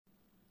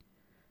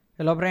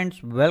Hello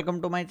friends, welcome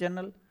to my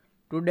channel.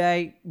 Today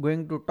I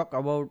going to talk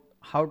about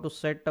how to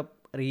set up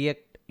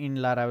React in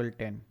Laravel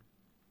 10.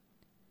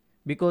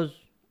 Because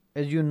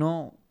as you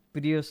know,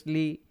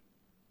 previously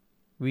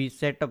we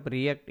set up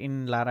React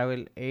in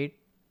Laravel 8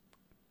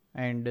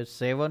 and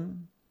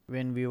 7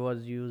 when we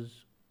was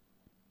use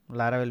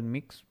Laravel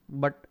mix,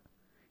 but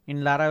in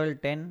Laravel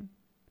 10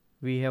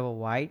 we have a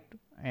vite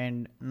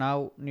and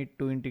now need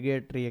to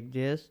integrate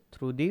React.js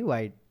through the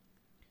vite.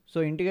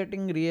 So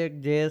integrating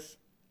React.js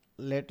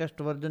latest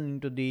version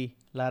into the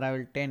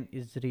Laravel 10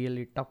 is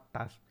really tough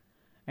task,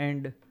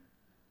 and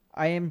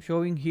I am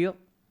showing here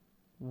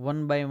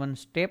one by one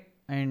step,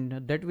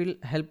 and that will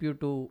help you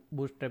to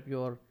bootstrap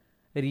your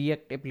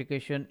React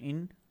application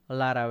in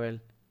Laravel.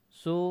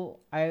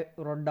 So I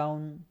wrote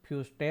down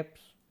few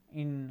steps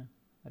in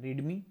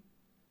readme.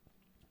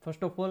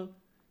 First of all,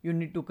 you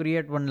need to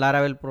create one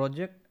Laravel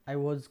project. I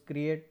was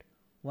create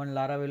one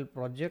Laravel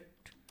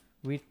project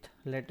with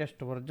latest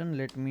version.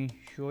 Let me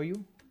show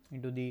you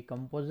into the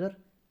composer,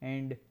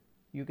 and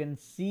you can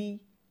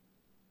see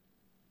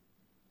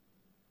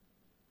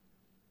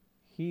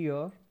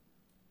here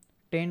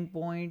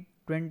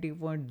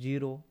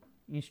 10.20.0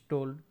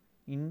 installed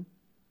in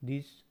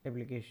this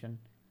application.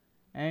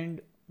 And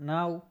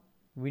now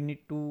we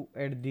need to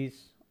add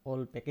these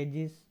all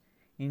packages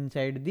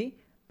inside the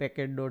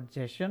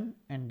package.json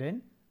and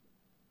then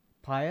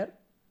fire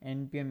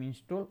npm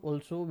install.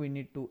 Also we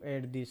need to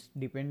add this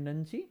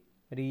dependency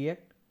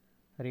react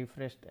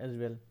refreshed as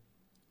well.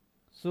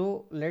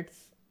 So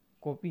let's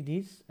copy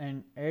this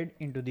and add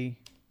into the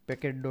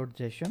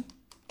package.json,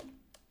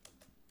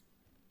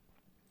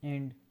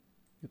 and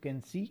you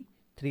can see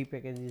three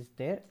packages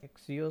there: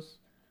 Axios,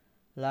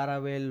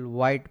 Laravel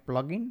Vite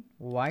plugin,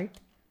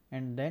 Vite,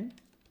 and then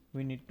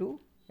we need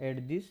to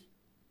add these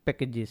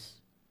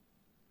packages.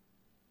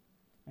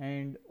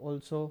 And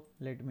also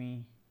let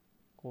me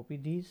copy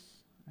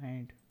this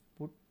and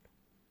put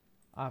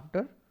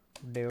after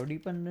dev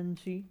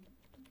dependency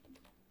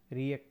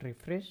react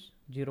refresh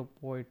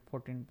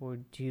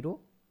 0.14.0.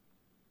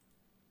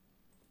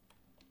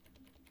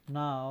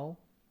 now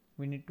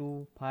we need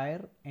to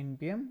fire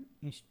npm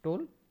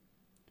install,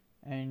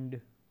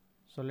 and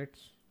so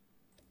let's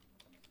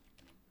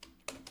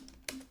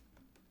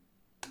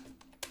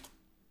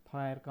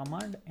fire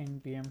command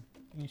npm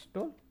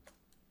install.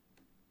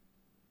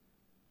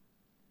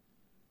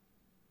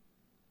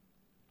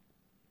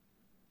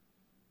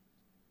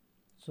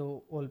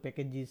 So all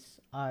packages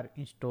are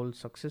installed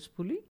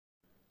successfully.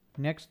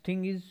 Next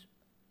thing is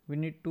we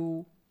need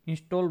to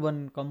install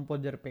one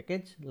composer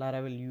package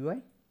Laravel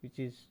UI, which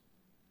is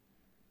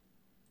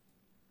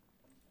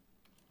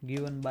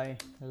given by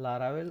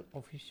Laravel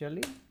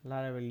officially,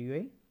 Laravel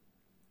UI.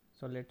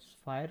 So let's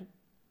fire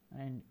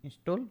and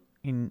install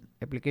in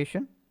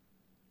application.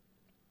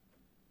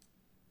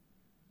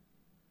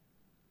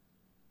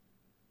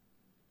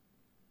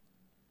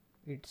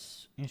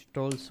 It's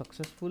installed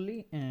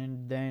successfully,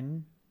 and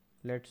then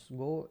let's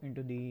go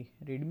into the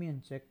readme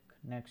and check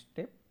next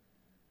step.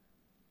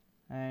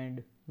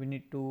 And we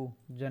need to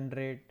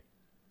generate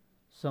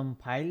some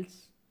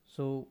files,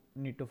 so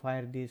need to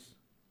fire this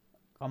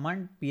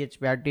command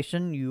php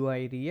artisan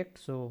ui react.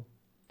 So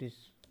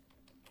this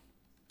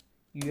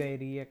ui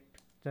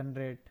react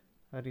generate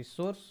a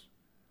resource.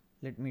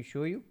 Let me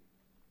show you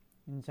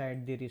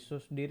inside the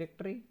resource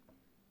directory.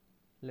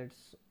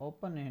 Let's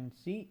open and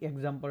see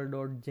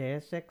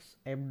example.jsx,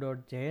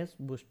 app.js,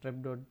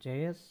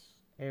 bootstrap.js,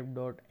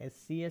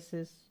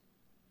 app.scss.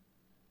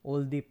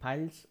 all the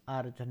files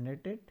are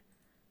generated,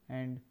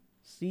 and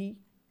see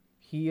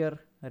here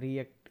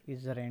react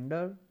is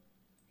rendered,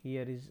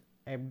 here is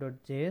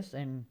app.js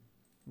and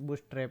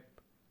bootstrap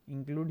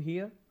include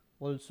here.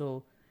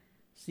 Also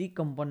C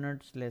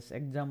component slash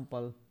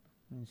example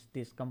means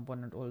this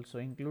component also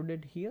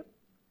included here,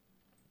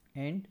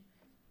 and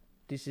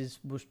this is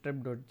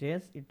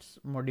bootstrap.js. it's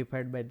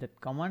modified by that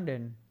command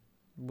and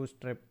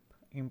bootstrap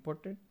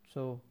imported.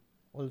 So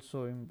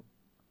also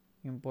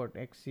import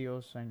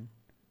Axios and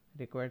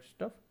required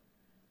stuff,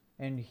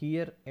 and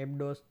here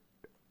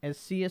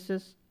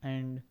app.scss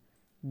and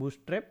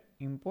bootstrap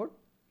import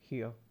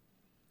here.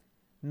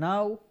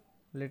 Now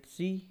let's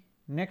see,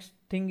 next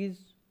thing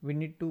is we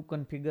need to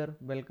configure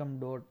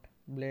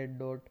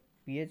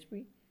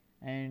welcome.blade.php,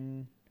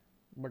 and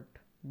but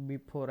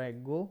before I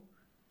go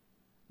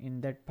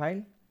in that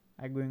file,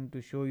 I'm going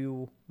to show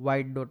you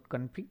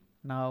vite.config.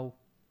 now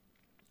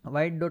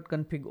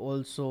vite.config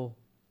also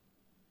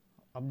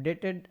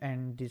updated,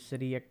 and this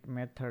react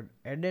method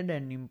added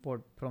and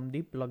import from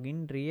the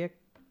plugin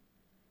react,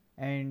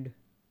 and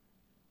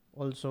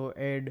also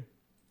add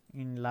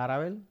in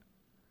Laravel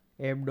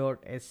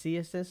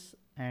app.scss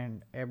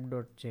and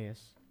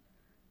app.js.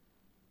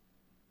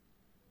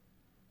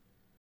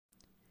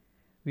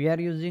 we are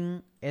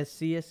using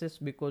scss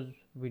because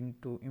we need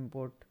to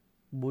import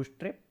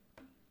bootstrap,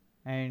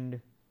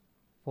 and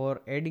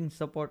for adding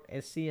support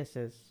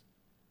scss,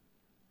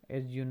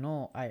 as you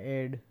know, I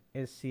add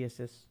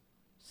scss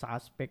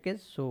SaaS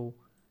package. So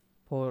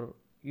for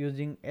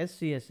using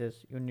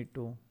scss you need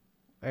to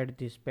add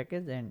this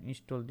package and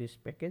install this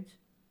package.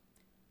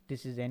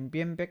 This is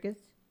npm package,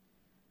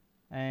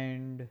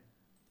 and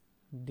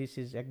this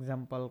is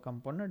example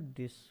component.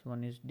 This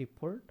one is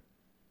default,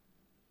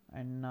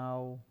 and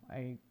now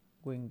I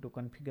going to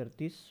configure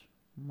this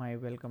my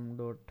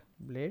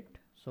welcome.blade.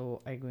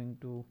 So I going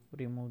to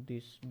remove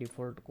this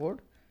default code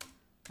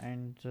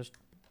and just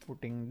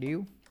putting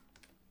div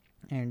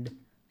and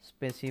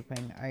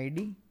specifying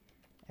id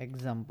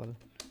example.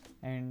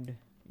 And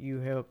you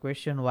have a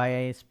question why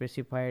I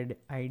specified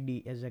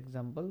id as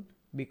example,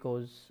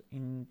 because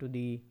into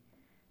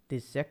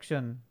this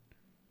section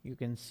you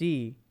can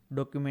see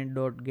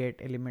document.get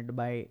element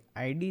by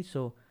id.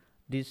 So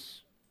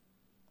this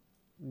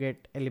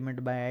get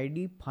element by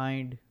id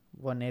find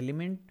one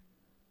element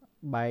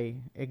by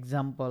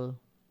example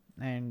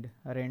and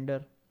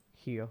render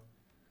here.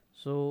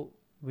 So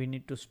we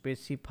need to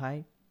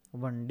specify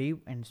one div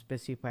and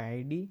specify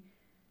id.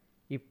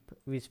 If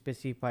we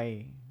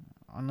specify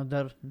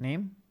another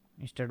name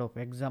instead of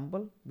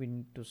example, we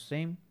need to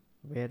same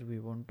where we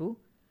want to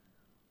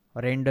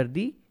render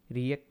the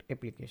React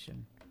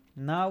application.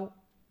 Now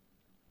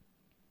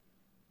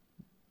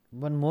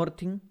one more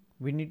thing,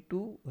 we need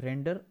to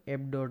render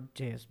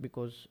app.js,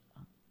 because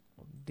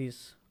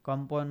this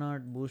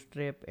component,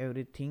 bootstrap,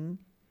 everything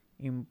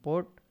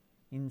import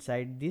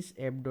inside this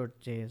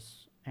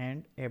app.js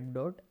and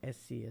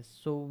app.scss.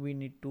 So we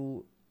need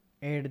to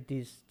add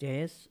this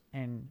js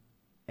and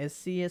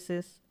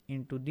scss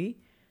into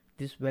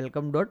this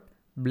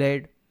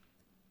welcome.blade.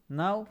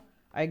 Now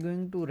I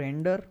going to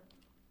render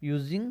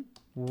using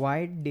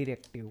vite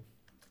directive,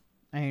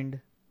 and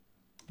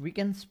we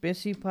can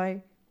specify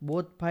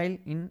both file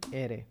in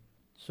array.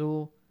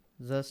 So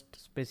just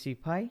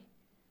specify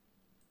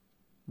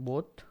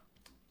both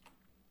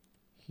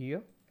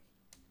here,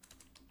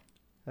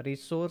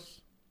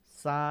 resource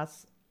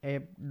sas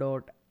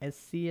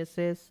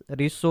app.scss,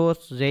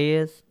 resource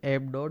js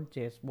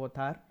app.js, both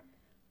are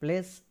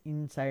placed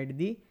inside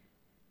the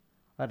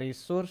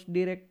resource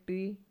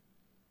directory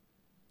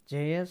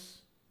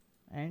js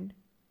and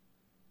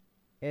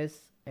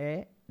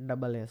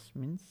SASS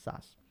means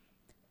SAS.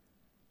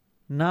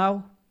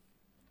 Now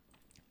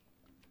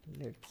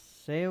let's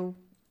save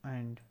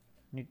and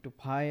need to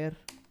fire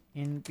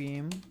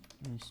npm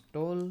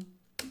install.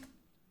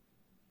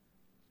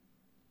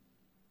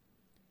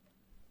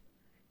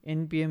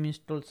 Npm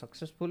install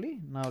successfully.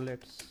 Now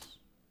let's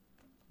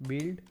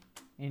build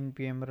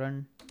npm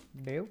run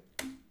dev.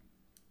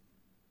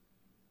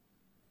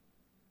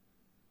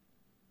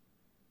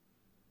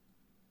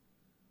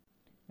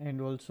 And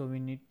also we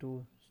need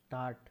to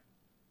start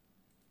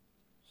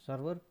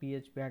server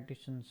php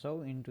artisan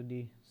serve into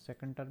the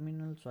second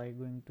terminal. So I'm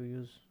going to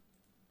use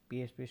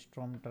php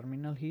storm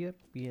terminal here,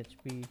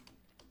 php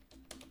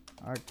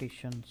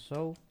artisan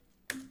serve,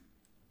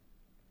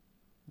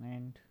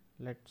 and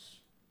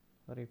let's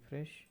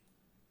refresh.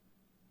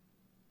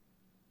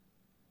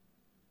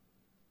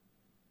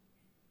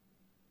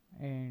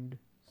 And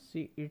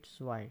see,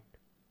 it's white,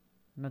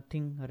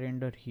 nothing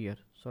rendered here.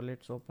 So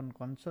let's open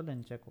console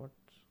and check what's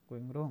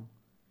going wrong.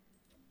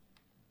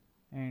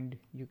 And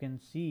you can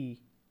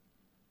see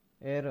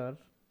error,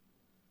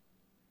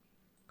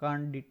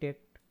 can't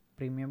detect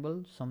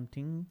permeable,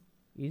 something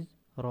is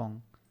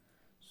wrong.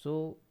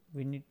 So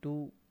we need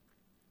to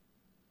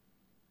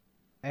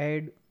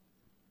add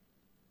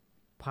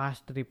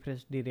fast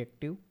refresh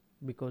directive,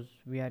 because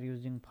we are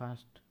using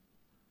fast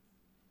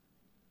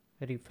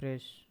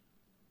refresh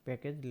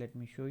package. Let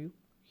me show you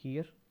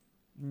here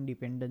in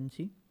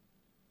dependency.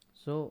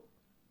 So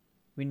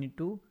we need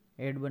to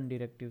add one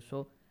directive.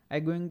 So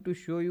I'm going to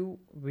show you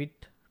with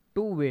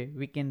two way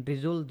we can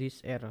resolve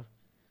this error.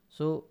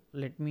 So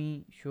let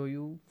me show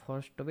you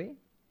first way,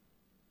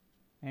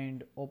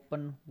 and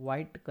open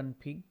vite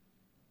config,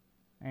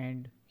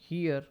 and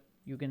here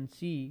you can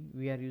see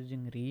we are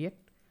using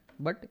React,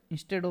 but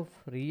instead of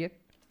React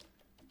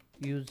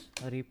use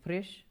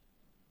refresh,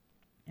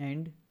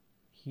 and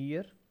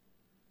here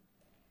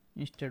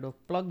instead of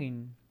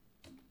plugin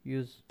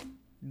use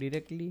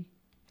directly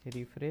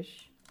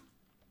refresh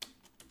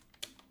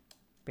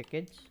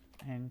package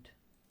and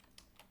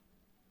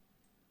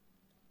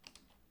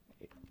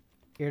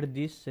add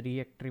this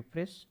React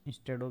refresh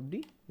instead of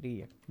the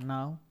React.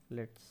 Now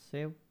let's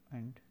save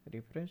and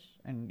refresh,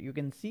 and you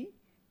can see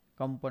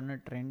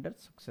component rendered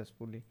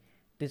successfully.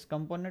 This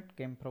component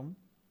came from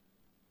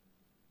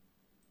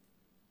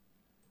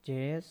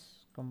JS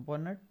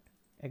component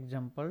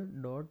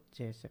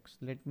example.jsx.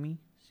 Let me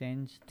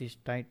change this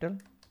title.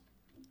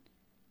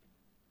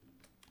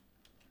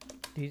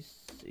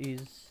 This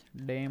is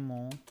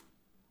demo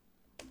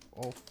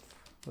of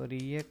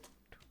React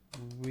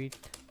with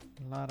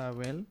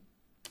Laravel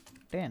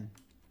 10,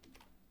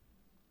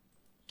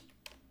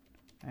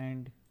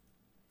 and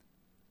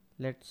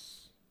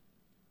let's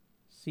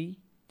see,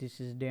 this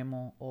is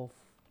demo of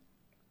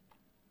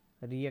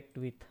React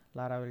with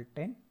Laravel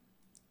 10.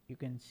 You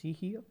can see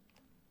here,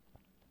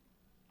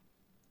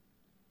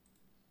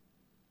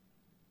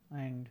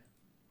 and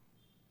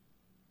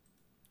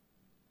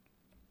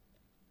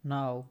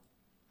now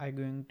I'm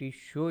going to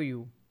show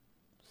you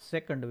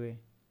second way.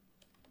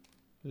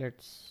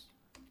 Let's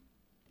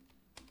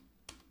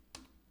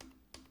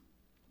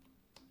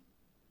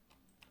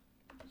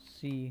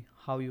see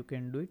how you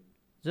can do it.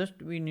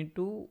 Just we need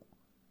to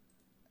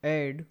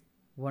add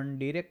one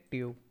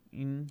directive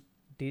in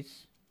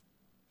this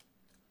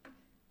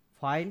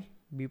file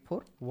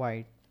before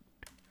vite.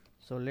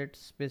 So let's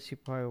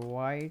specify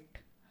vite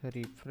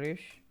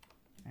refresh,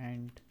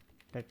 and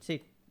that's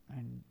it,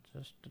 and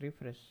just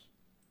refresh,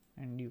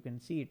 and you can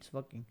see it's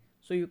working.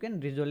 So you can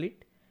resolve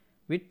it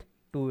with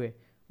two-way,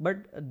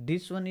 but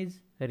this one is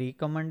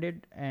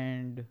recommended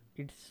and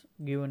it's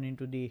given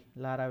into the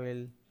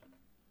Laravel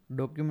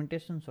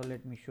documentation. So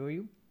let me show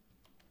you.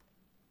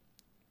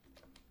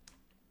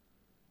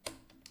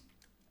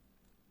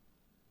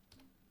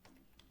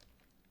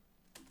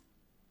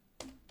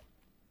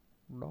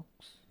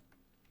 Docs,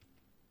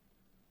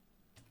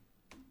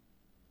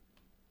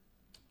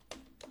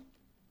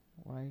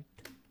 vite,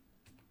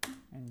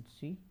 and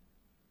see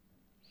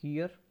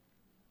here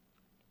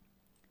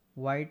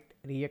vite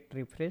react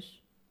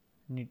refresh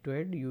need to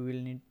add. You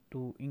will need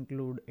to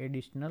include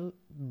additional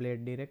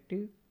blade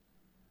directive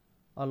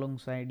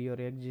alongside your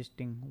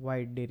existing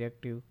vite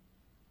directive,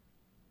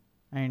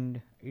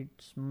 and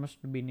it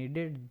must be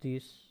needed.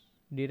 This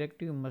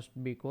directive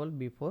must be called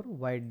before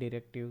vite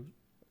directive.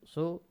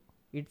 So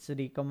it's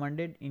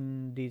recommended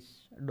in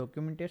this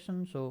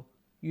documentation, so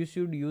you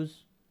should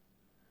use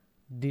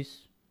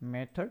this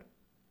method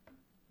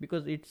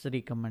because it's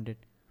recommended,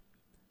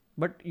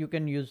 but you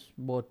can use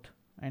both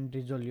and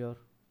resolve your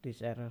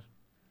this error.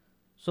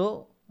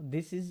 So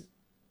this is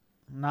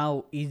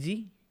now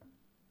easy.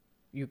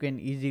 You can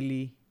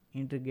easily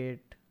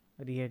integrate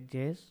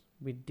React.js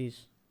with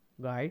this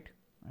guide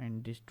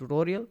and this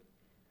tutorial.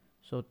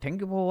 So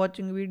thank you for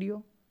watching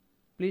video.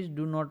 Please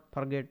do not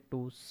forget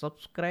to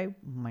subscribe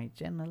my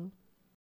channel.